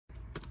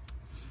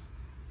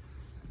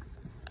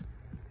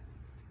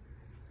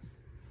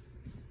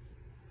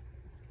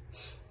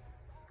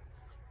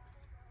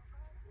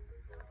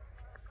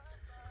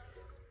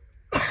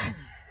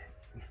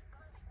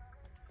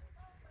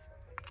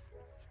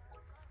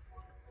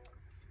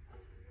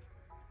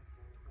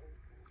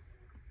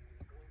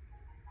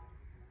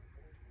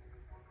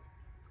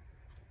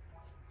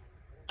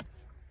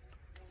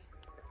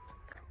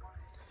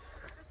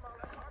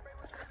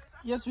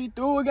Yes, we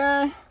through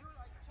again.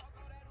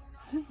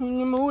 In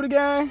the mood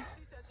again.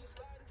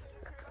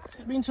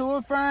 Been to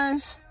her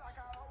friends.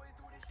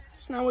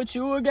 It's not with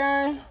you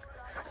again.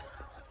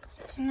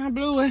 And I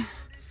blew it.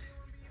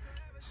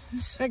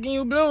 Second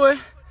you blew it.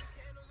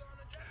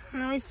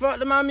 Now he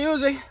fucked up my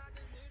music.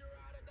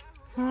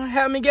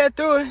 Help me get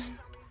through it.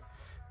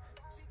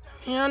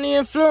 Yeah, I need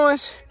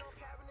influence.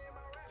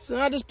 So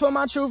I just put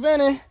my truth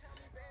in it.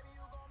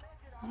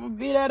 I'm gonna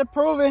be there to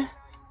prove it.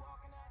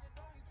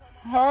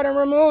 Hard and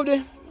removed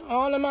it.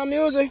 All in my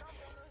music.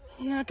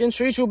 And I can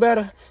treat you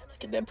better.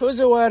 Get that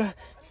pussy wetter.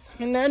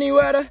 And any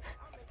wetter.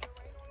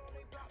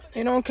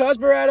 They don't clutch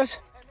Berettas.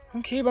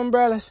 Don't keep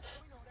umbrellas.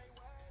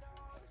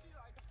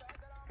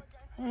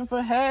 And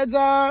for heads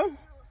up.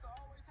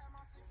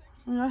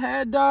 Your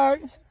head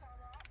darks.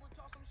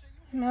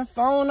 My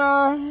phone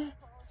on.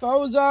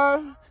 Foes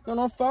are. Don't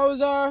know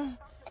foes are.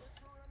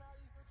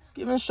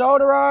 Giving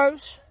shoulder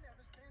rubs.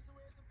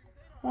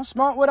 Won't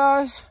smoke with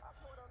us.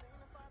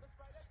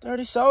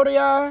 30 soda,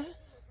 y'all.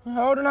 I'm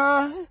holding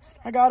her.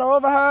 I got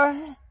over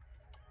her.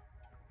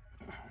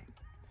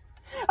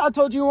 I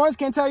told you once,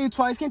 can't tell you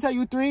twice, can't tell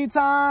you 3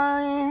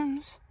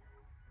 times.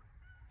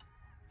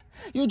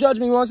 You judge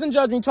me once and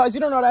judge me twice. You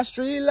don't know that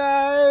street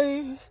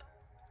life.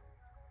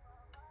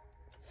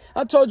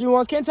 I told you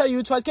once, can't tell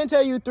you twice, can't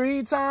tell you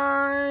 3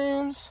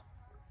 times.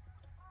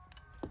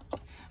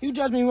 You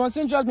judge me once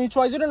and judge me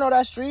twice. You don't know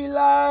that street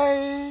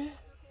life.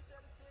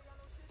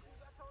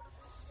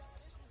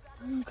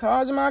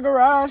 Cars in my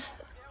garage,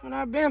 what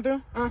I've been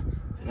through.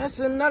 That's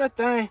another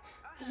thing.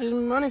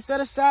 Money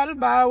set aside to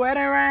buy a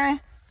wedding ring.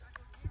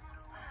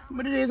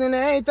 But it isn't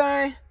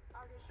anything.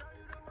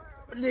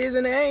 But it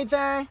isn't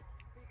anything.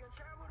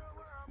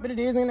 But it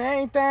isn't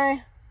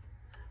anything.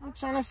 I'm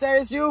trying to say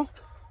it's you.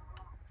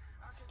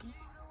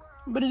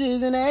 But it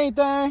isn't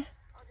anything.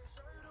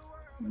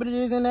 But it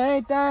isn't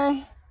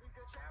anything.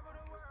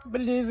 But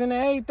it isn't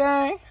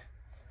anything. I'm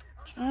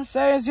trying to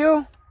say it's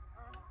you.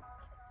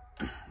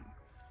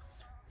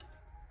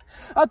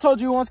 I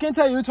told you once, can't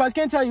tell you twice,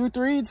 can't tell you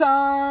 3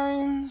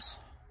 times.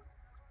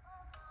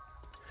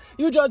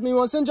 You judge me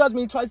once and judge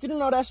me twice, you don't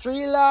know that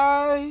street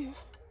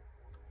life.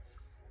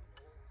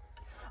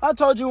 I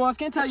told you once,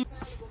 can't tell you.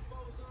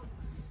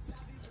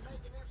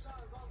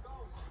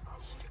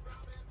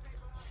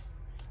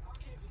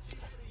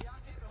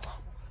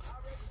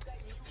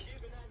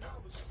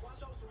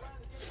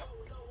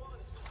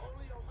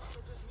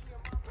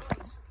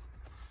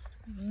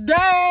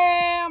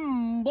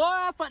 Damn,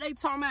 boy, fuck they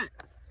talking about.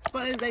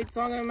 What is they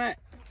talking about?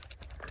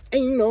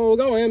 Ain't no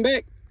going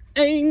back.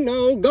 Ain't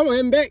no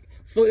going back.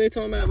 Fuck they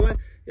talking about, boy.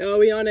 Yo,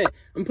 we on that.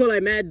 I'm putting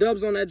like mad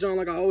dubs on that joint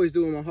like I always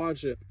do in my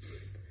hardship.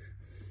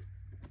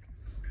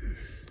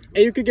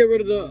 And you could get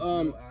rid of the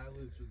I'm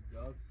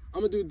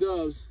gonna do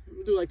dubs. I'm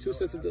gonna do like 2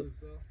 sets of dubs.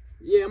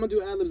 Yeah, I'm gonna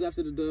do ad-libs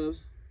after the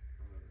dubs.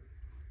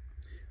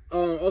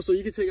 Also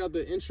you can take out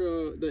the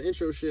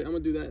intro shit. I'm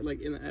gonna do that like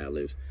in the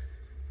ad-libs.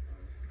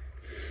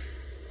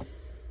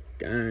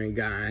 Gang,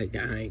 gang,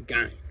 gang,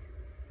 gang.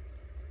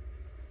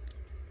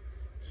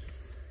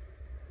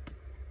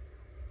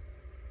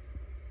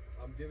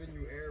 I'm giving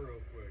you air real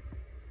quick.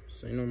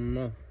 Say no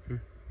more.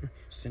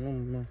 Say no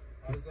more.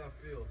 How does that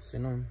feel? Say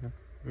no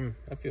more.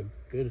 I feel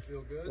good. You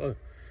feel good?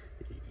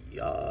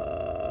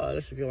 Yeah,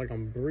 that should feel like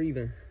I'm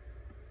breathing.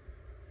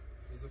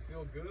 Does it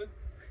feel good?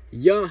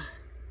 Yeah.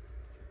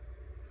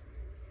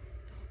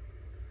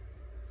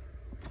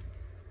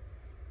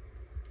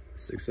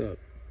 Six up.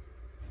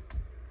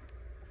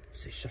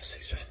 6 shot,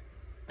 6 shot.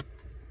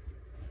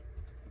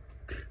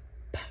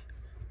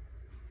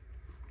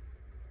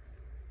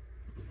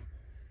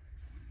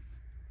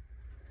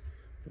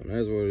 Well,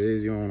 that's what it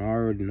is, you don't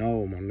already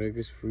know. My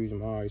niggas freezing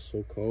my eyes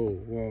so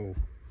cold. Whoa.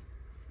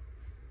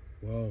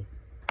 Whoa.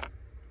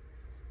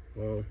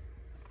 Whoa.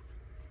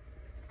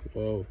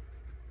 Whoa.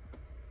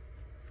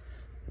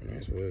 And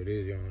that's what it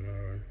is, you don't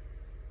already.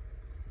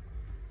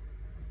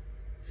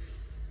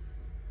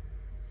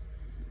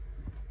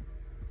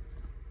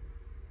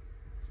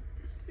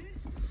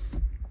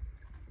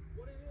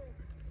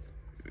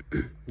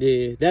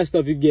 Yeah, that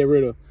stuff you can get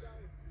rid of.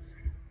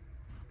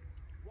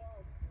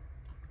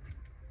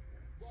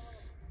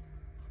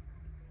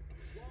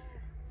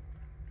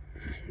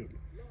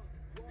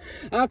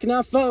 I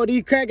cannot fuck with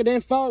these cracker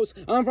them folks.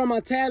 I'm from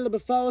Montana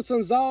before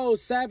some Zoes.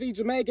 Savvy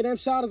Jamaican, them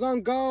shotters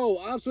on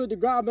gold. Ops with the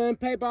grabber and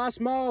paper I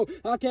smoke.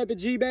 I kept it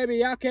G,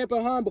 baby, I kept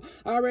it humble.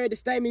 I read the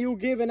statement you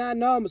giving out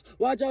numbers.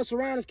 Watch your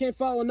surroundings, can't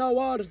fuck with no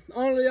others.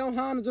 Only on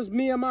Honda, just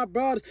me and my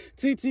brothers.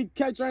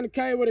 TTK train the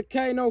K with a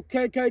K, no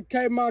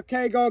KKK, my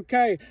K go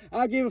K.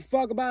 I give a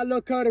fuck about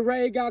Lil Cuddy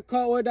Ray. Got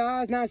caught with the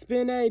eyes, not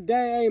spin every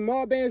day. Ain't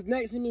more bands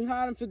next to me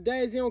hiding for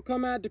days. He don't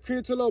come out the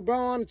crib till Lil Bro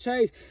on the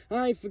chase.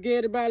 I ain't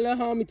forget about Lil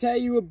Homie, tell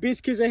you a bitch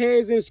bitch kissing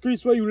heads in the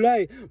streets where you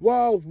lay.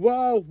 Whoa,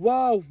 whoa,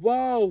 whoa,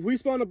 whoa. We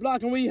spun the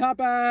block and we hop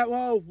out.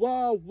 Whoa,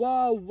 whoa,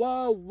 whoa,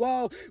 whoa,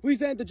 whoa. We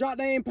sent the drop,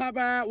 they ain't pop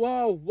out.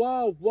 Whoa,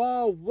 whoa,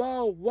 whoa,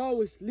 whoa,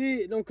 whoa. It's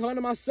lit, don't come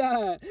to my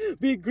side.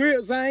 Big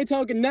grips, I ain't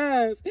talking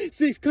nines.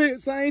 6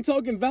 clips, I ain't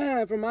talking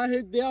vine. From my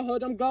head, they all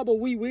heard I'm global,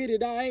 we with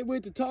it. I ain't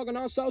with the talking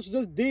on social,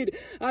 just did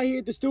it. I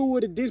hit the stool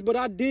with a dish, but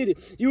I did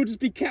it. You just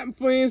be capping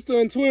for Insta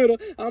and Twitter.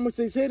 I'm a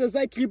 6 hitters,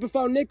 they keep it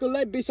for nickel.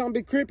 That bitch, I'm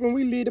big crippin',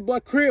 we lead the boy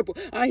cripple.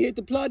 I hit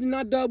the plug and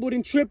I doubled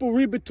and triple.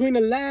 Read between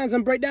the lines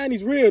and break down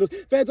these riddles.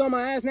 Feds on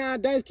my ass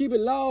nowadays, keep it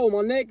low.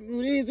 My neck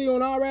easy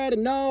on already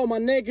know. My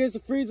neck is a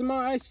freezing,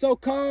 my ice so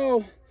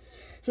cold.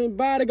 My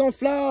body gon'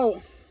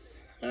 float.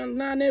 I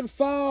never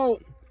fall.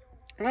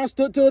 I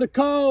stood to the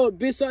cold.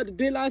 Bitch suck the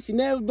dick like she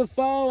never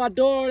before. I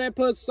adore that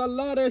pussy, I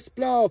love to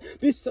explode.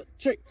 Bitch suck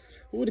trick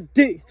with a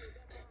dick.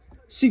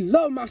 She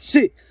love my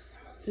shit.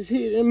 Just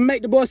hit it and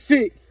make the boy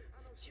sick.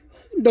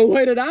 The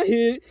way that I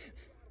hit it,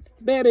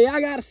 baby,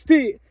 I got a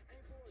stick.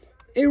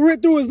 It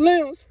ripped through his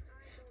limbs.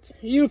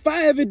 You if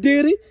I ever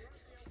did it.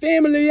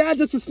 Family, I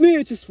just a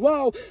snitch.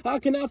 Whoa, how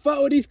can I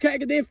fuck with these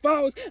crackers then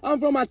foes? I'm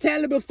from my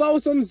talent before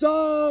some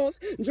Zos.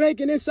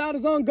 Drinking and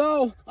shotters on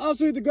go. Off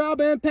with the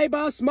grab and pay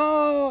by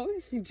small.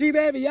 G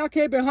baby, y'all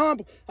keep it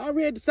humble. I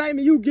read the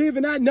statement, you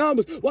giving out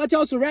numbers. Watch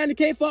your surrounding,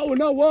 can't fuck with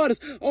no waters.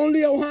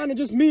 Only Ohana,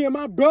 just me and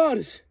my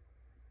brothers.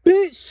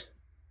 Bitch.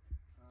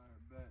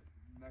 Alright, bet.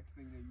 Next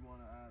thing that you want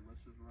to add,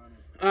 let's just run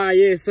it. Alright,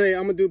 yeah, say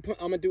I'm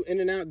gonna do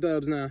in and out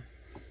dubs now.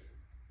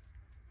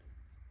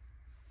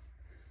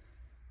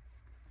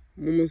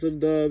 Moments of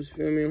dubs,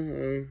 feel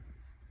me?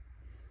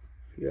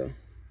 Yeah.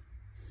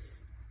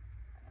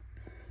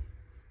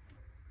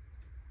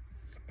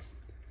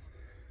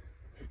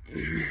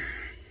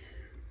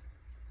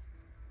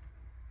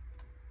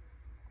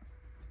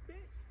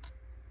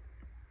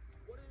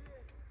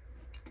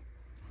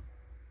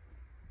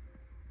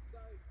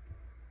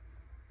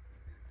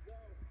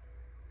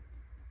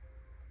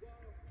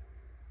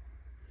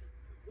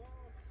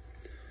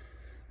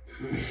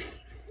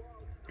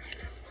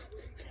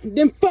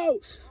 Them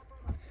folks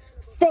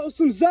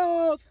some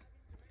Zos,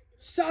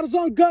 shotters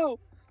on go,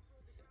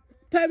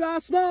 pay by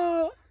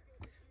small,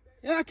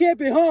 and I can't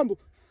be humble.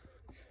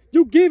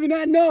 You giving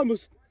that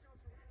numbers,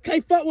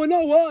 can't fuck with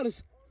no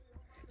others,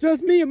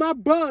 just me and my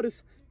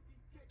brothers,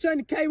 trying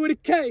to K with a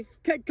K,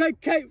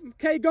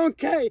 K gon'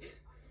 K.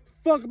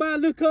 Fuck about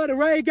look of the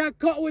Ray, got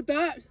caught with the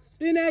hot,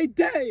 spin a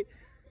day.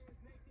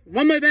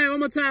 One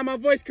more time, my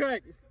voice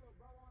cracked.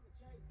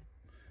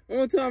 One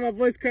more time, my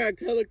voice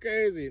cracked, hella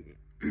crazy.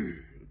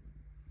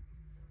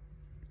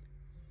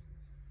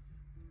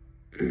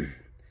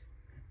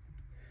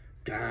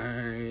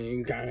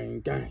 Gang,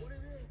 gang, gang.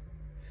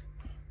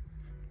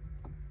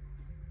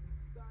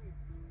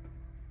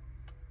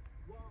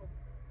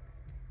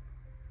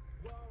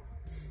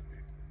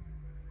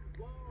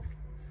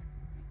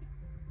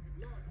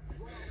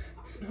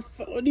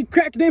 You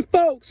cracking them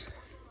folks.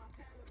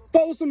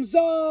 Folks some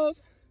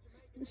Zos.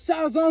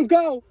 Shots on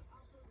go.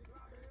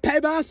 Pay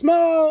by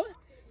small.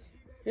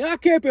 And I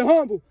keep it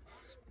humble.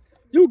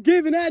 You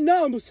giving that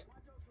numbers.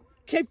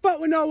 Can't fuck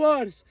with no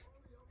others.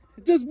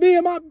 Just me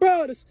and my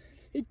brothers.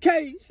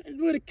 K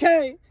with a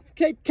K.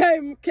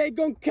 K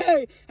gon'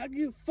 K. I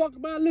give a fuck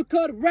about look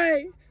of the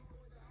Ray.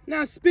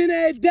 Now I spin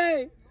every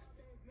day.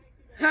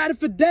 Hide it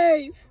for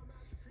days.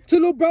 Till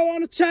little bro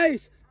on the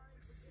chase.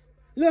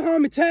 Little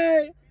homie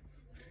Tay.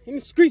 In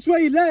the streets where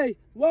you lay.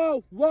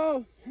 Whoa,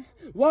 whoa,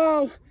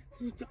 whoa.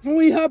 When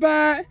we hop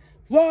out.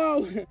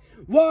 Whoa,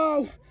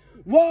 whoa,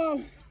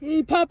 whoa. When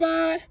we pop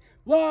out.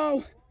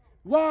 Whoa,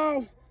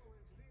 whoa.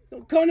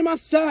 Don't come to my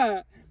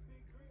side.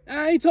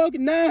 I ain't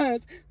talking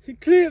nines.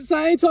 Clips,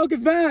 I ain't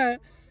talking vine.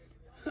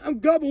 I'm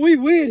global, we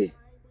with it.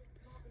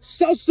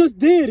 So just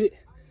did it.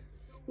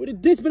 With a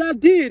diss, but I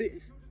did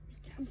it.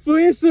 For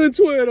Insta and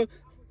Twitter.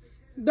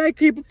 They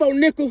keep it for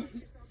nickel.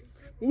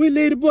 We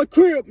lead the boy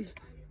crib.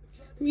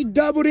 We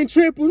doubled and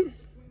tripled.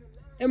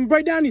 And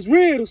break down these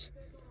riddles.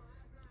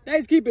 They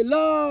just keep it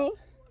low.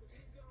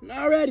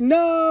 I already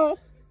know.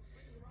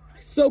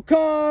 So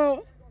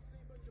cold.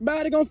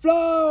 Body gon'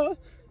 flow.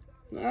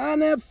 I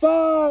never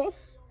fall.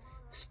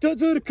 Stood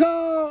to the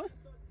call.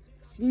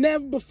 It's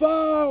never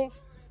before.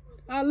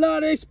 I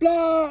love to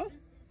explore.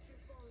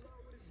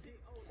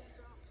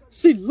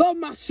 She love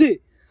my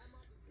shit.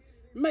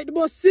 Make the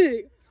boy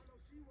sick.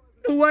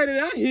 The way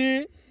that I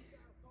hit.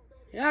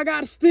 Yeah, I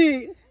got a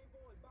stick.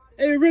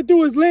 It ripped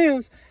through his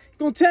limbs.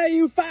 Gonna tell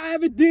you if I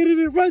ever did it,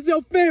 it runs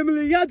your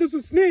family. I just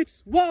some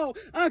snitches. Whoa,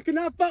 I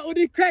cannot fuck with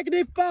these cracking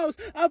their foes.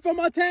 I'm from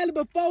my talent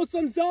before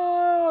some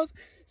Zos.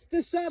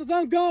 This shot is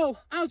on go.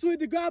 I was with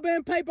the grab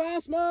and paper, I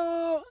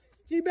small.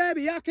 G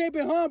baby, I can't be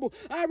humble.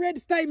 I read the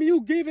statement,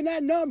 you giving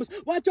that numbers.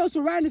 Watch your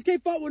surroundings,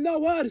 can't fuck with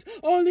no others.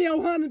 Only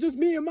Ohana, just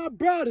me and my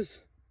brothers. Is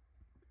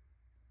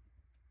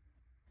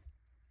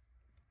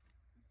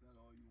that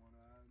all you want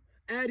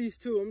to add? Add these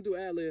two, I'm gonna do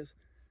ad libs.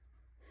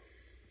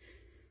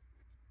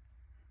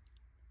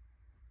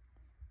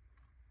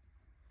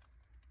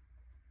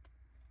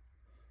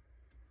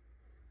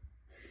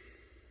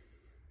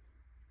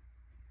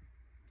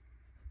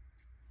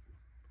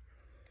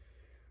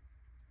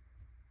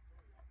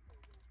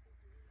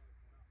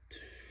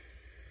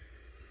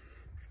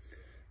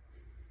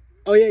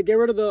 Oh, yeah, get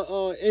rid of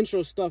the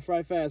intro stuff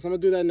right fast. I'm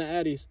going to do that in the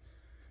Addies.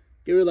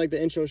 Get rid of, like,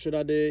 the intro shit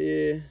I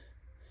did. Yeah,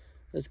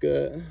 that's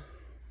good.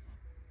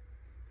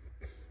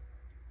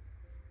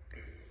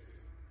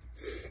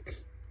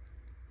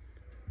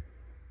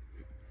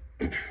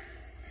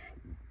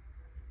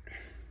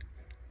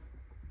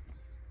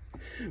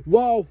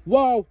 Whoa,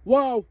 whoa,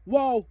 whoa,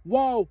 whoa,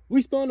 whoa.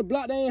 We spun the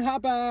block, they ain't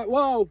hop out.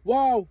 Whoa,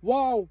 whoa,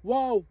 whoa,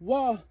 whoa,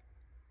 whoa.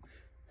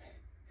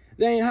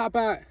 They ain't hop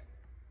out.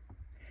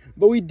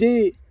 But we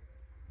did.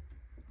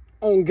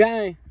 On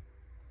gang.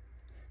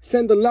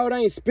 Send the load, I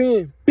ain't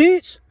spin.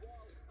 Bitch.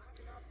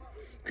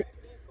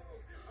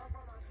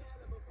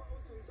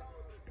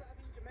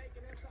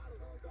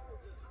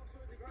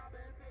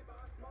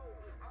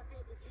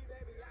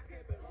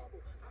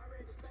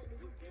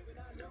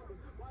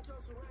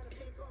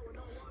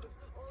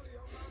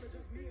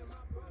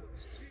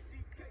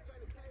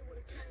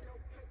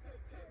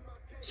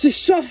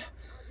 Shisha.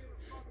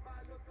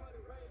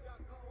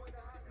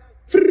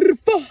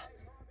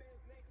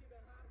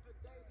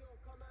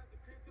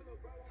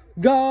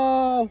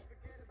 Go.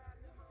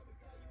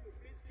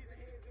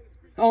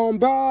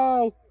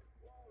 Bro.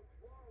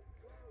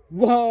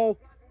 Whoa.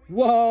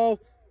 Whoa.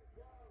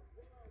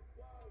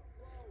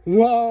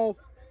 Whoa.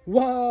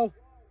 Whoa.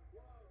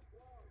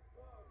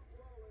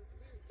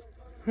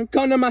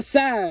 Come to my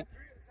side.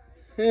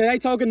 They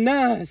talking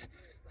nice.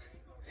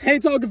 They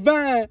talking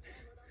fine.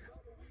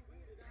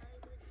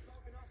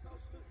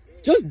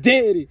 Just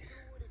did it.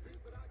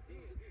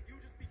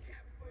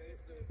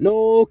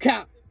 No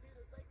cap.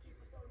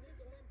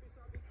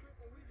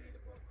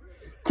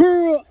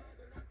 Curl.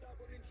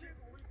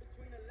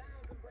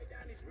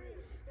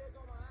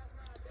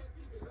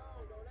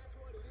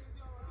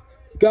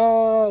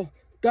 Go.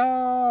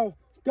 Go.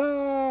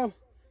 Go.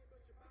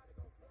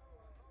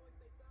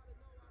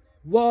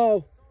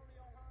 Whoa.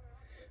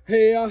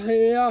 Hey,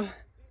 hey.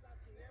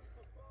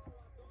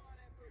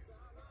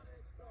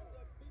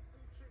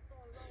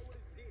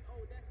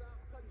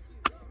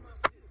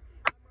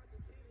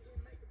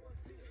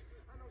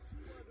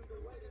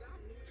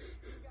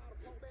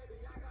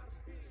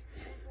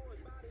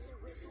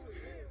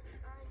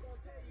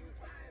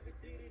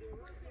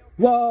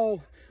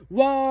 Whoa,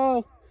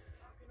 whoa.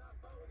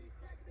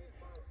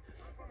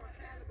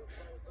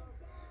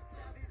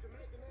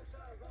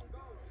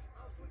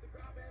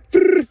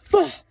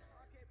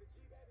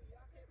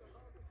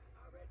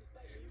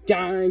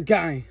 Gang,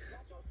 gang.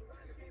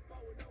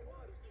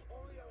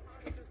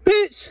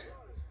 Bitch.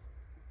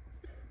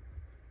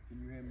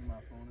 Can you hand me my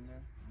phone in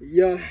there?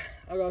 Yeah,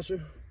 I got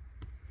you.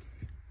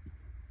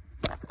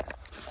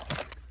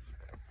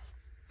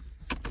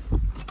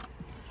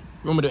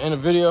 Want me to end a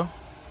video?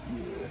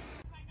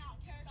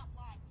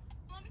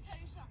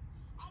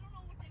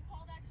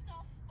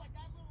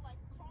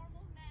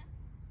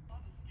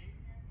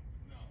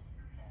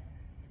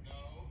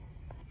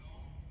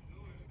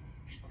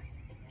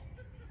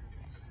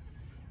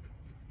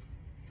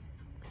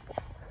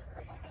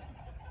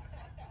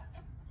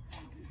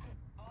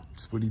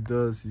 That's what he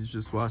does. He's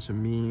just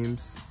watching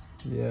memes.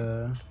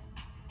 Yeah.